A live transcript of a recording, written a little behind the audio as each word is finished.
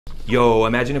Yo,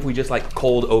 imagine if we just like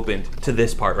cold opened to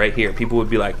this part right here. People would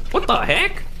be like, what the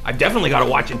heck? I definitely gotta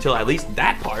watch until at least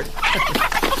that part.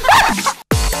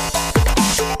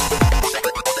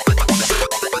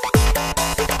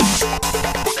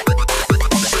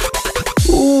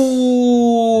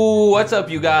 Ooh, what's up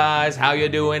you guys? How you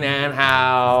doing and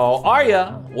how are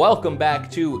ya? Welcome back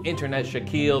to Internet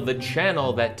Shaquille, the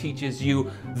channel that teaches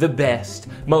you the best,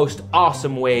 most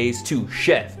awesome ways to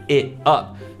chef it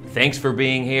up. Thanks for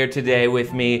being here today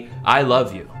with me. I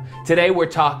love you. Today we're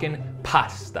talking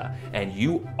pasta, and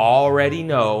you already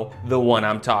know the one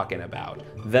I'm talking about.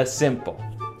 The simple,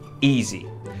 easy,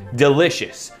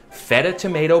 delicious feta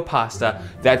tomato pasta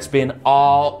that's been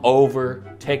all over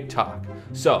TikTok.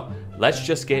 So let's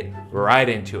just get right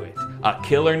into it. A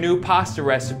killer new pasta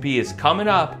recipe is coming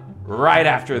up right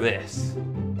after this.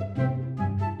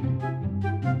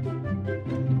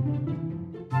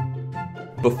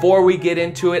 Before we get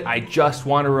into it, I just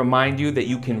want to remind you that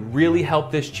you can really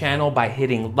help this channel by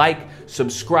hitting like,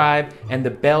 subscribe, and the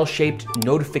bell-shaped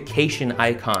notification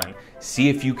icon. See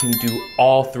if you can do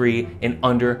all three in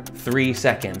under 3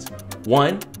 seconds.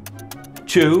 1,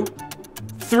 2,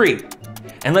 3.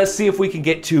 And let's see if we can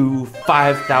get to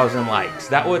 5,000 likes.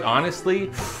 That would honestly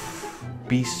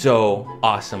be so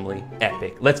awesomely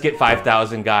epic. Let's get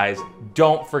 5,000, guys.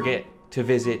 Don't forget to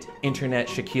visit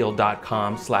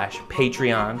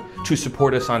internetshaquille.com/Patreon to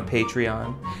support us on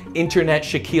Patreon,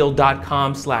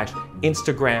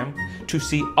 internetshaquille.com/Instagram to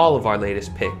see all of our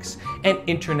latest pics, and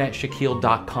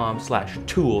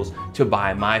internetshaquille.com/tools to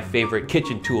buy my favorite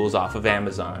kitchen tools off of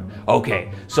Amazon.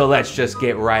 Okay, so let's just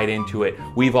get right into it.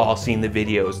 We've all seen the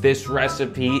videos. This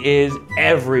recipe is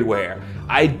everywhere.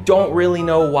 I don't really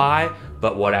know why,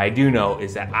 but what I do know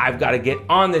is that I've got to get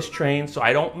on this train so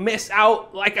I don't miss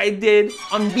out like I did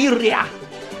on birria.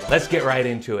 Let's get right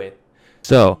into it.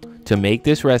 So, to make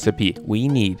this recipe, we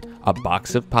need a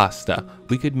box of pasta.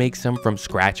 We could make some from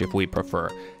scratch if we prefer.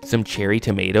 Some cherry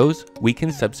tomatoes. We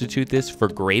can substitute this for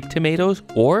grape tomatoes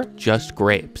or just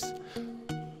grapes.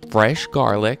 Fresh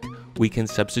garlic. We can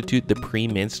substitute the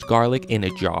pre-minced garlic in a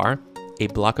jar. A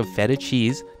block of feta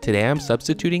cheese. Today I'm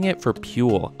substituting it for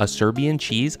Pule, a Serbian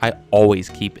cheese I always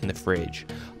keep in the fridge.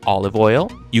 Olive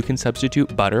oil, you can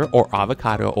substitute butter or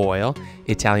avocado oil.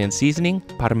 Italian seasoning,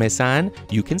 Parmesan,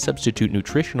 you can substitute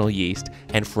nutritional yeast,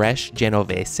 and fresh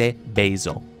Genovese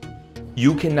basil.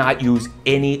 You cannot use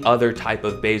any other type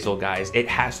of basil, guys. It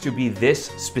has to be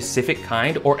this specific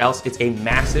kind, or else it's a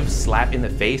massive slap in the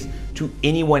face to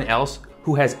anyone else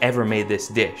who has ever made this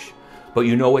dish. But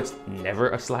you know what's never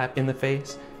a slap in the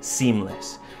face?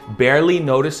 Seamless. Barely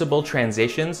noticeable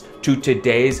transitions to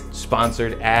today's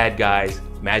sponsored ad, guys.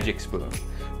 Magic Spoon.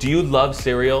 Do you love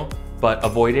cereal but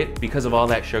avoid it because of all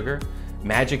that sugar?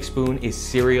 Magic Spoon is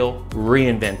cereal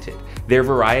reinvented. Their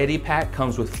variety pack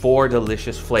comes with 4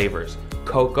 delicious flavors: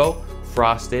 cocoa,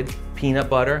 frosted, peanut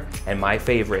butter, and my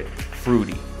favorite,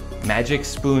 fruity. Magic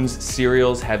Spoon's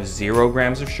cereals have 0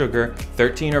 grams of sugar,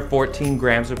 13 or 14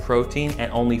 grams of protein,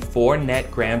 and only 4 net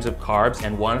grams of carbs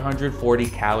and 140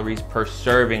 calories per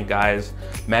serving, guys.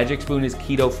 Magic Spoon is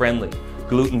keto friendly,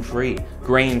 gluten-free,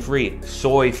 grain-free,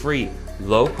 soy-free,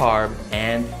 low-carb,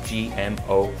 and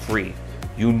GMO-free.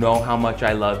 You know how much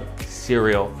I love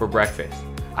cereal for breakfast.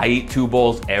 I eat 2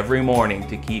 bowls every morning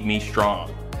to keep me strong.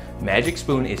 Magic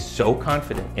Spoon is so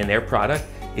confident in their product,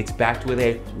 it's backed with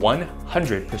a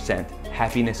 100%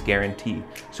 happiness guarantee.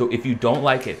 So if you don't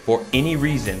like it for any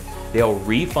reason, they'll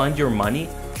refund your money,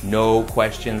 no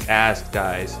questions asked,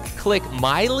 guys. Click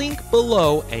my link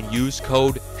below and use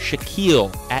code Shaquille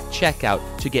at checkout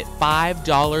to get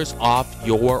 $5 off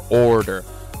your order.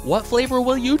 What flavor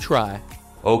will you try?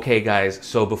 Okay guys,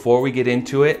 so before we get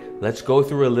into it, let's go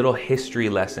through a little history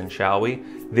lesson, shall we?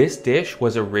 This dish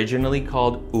was originally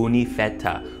called uni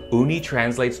feta. Uni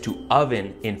translates to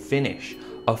oven in Finnish.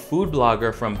 A food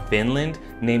blogger from Finland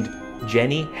named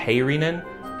Jenny Heirinen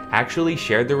actually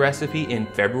shared the recipe in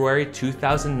February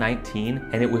 2019,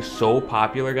 and it was so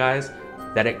popular, guys,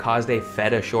 that it caused a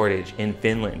feta shortage in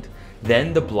Finland.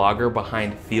 Then the blogger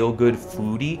behind Feel Good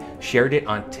Foodie shared it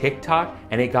on TikTok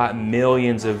and it got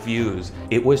millions of views.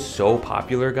 It was so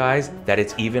popular, guys, that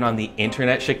it's even on the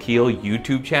Internet Shaquille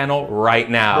YouTube channel right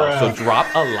now. Bruh. So drop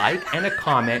a like and a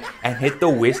comment and hit the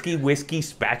whiskey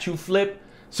spatula flip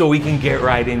so we can get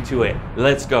right into it.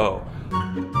 Let's go.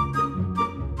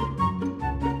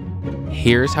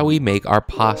 Here's how we make our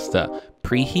pasta.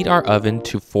 preheat our oven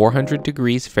to 400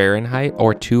 degrees Fahrenheit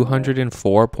or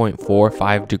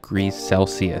 204.45 degrees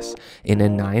Celsius in a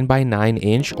 9 by 9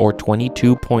 inch or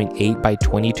 22.8 by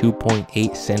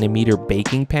 22.8 centimeter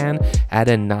baking pan. Add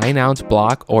a 9-ounce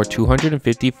block or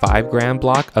 255 gram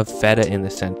block of feta in the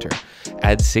center.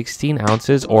 Add 16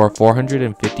 ounces or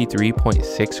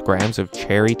 453.6 grams of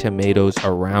cherry tomatoes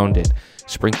around it.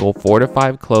 Sprinkle 4 to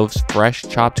 5 cloves fresh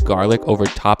chopped garlic over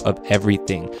top of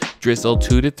everything. Drizzle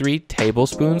 2 to 3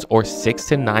 tablespoons or 6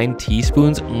 to 9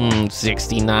 teaspoons,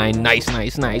 69, nice,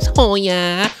 oh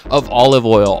yeah, of olive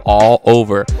oil all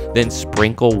over. Then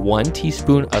sprinkle 1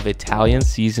 teaspoon of Italian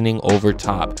seasoning over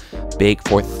top. Bake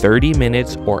for 30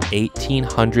 minutes or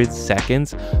 1800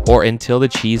 seconds or until the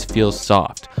cheese feels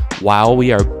soft. While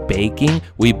we are baking,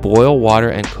 we boil water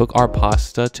and cook our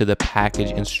pasta to the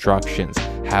package instructions.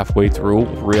 Halfway through,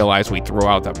 realize we threw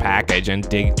out the package and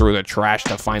dig through the trash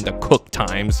to find the cook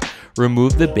times.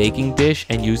 Remove the baking dish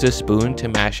and use a spoon to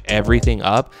mash everything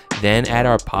up, then add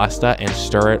our pasta and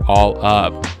stir it all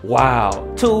up. Wow,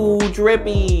 too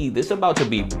drippy. This is about to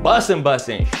be bussin'.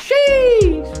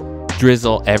 Sheesh.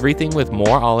 Drizzle everything with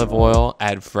more olive oil,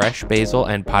 add fresh basil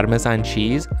and Parmesan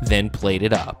cheese, then plate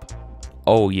it up.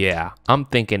 Oh yeah, I'm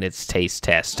thinking it's taste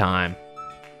test time.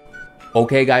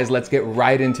 Okay guys, let's get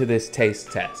right into this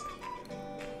taste test.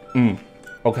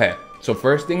 Okay, so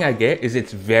first thing I get is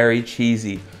it's very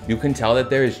cheesy. You can tell that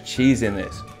there is cheese in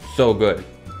this. So good.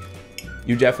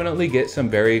 You definitely get some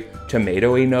very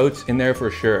tomatoey notes in there for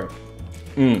sure.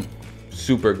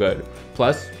 Super good.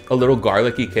 Plus a little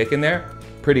garlicky kick in there,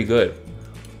 pretty good.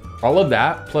 All of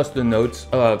that, plus the notes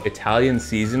of Italian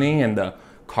seasoning and the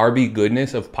carby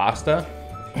goodness of pasta.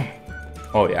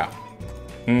 Oh yeah.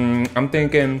 I'm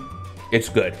thinking it's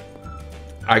good.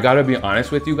 I gotta be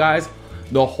honest with you guys,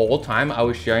 the whole time I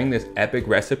was sharing this epic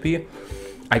recipe,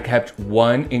 I kept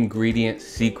one ingredient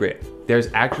secret. There's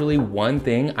actually one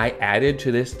thing I added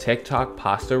to this TikTok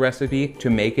pasta recipe to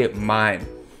make it mine,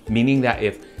 meaning that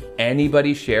if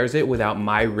anybody shares it without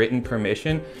my written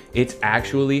permission, it's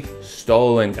actually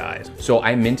stolen, guys. So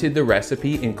I minted the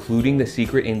recipe, including the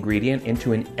secret ingredient,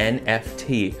 into an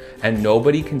NFT, and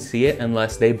nobody can see it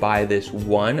unless they buy this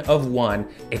one of one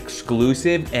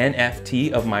exclusive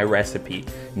NFT of my recipe,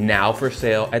 now for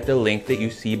sale at the link that you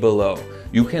see below.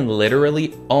 You can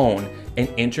literally own an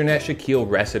Internet Shaquille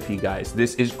recipe, guys.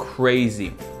 This is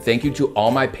crazy. Thank you to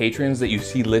all my patrons that you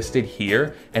see listed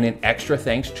here, and an extra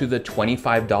thanks to the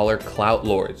 $25 Clout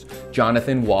Lords,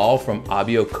 Jonathan Wall from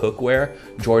Abio Cookware,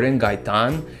 Jordan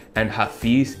Gaitan, and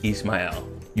Hafiz Ismail.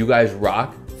 You guys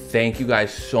rock. Thank you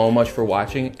guys so much for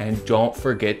watching, and don't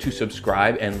forget to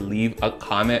subscribe and leave a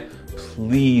comment.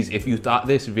 Please, if you thought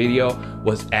this video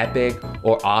was epic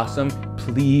or awesome,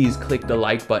 please click the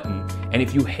like button. And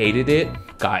if you hated it,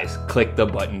 guys, click the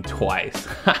button twice.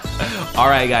 All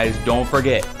right, guys, don't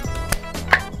forget,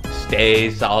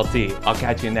 stay salty. I'll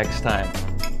catch you next time.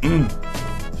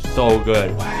 So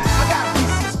good.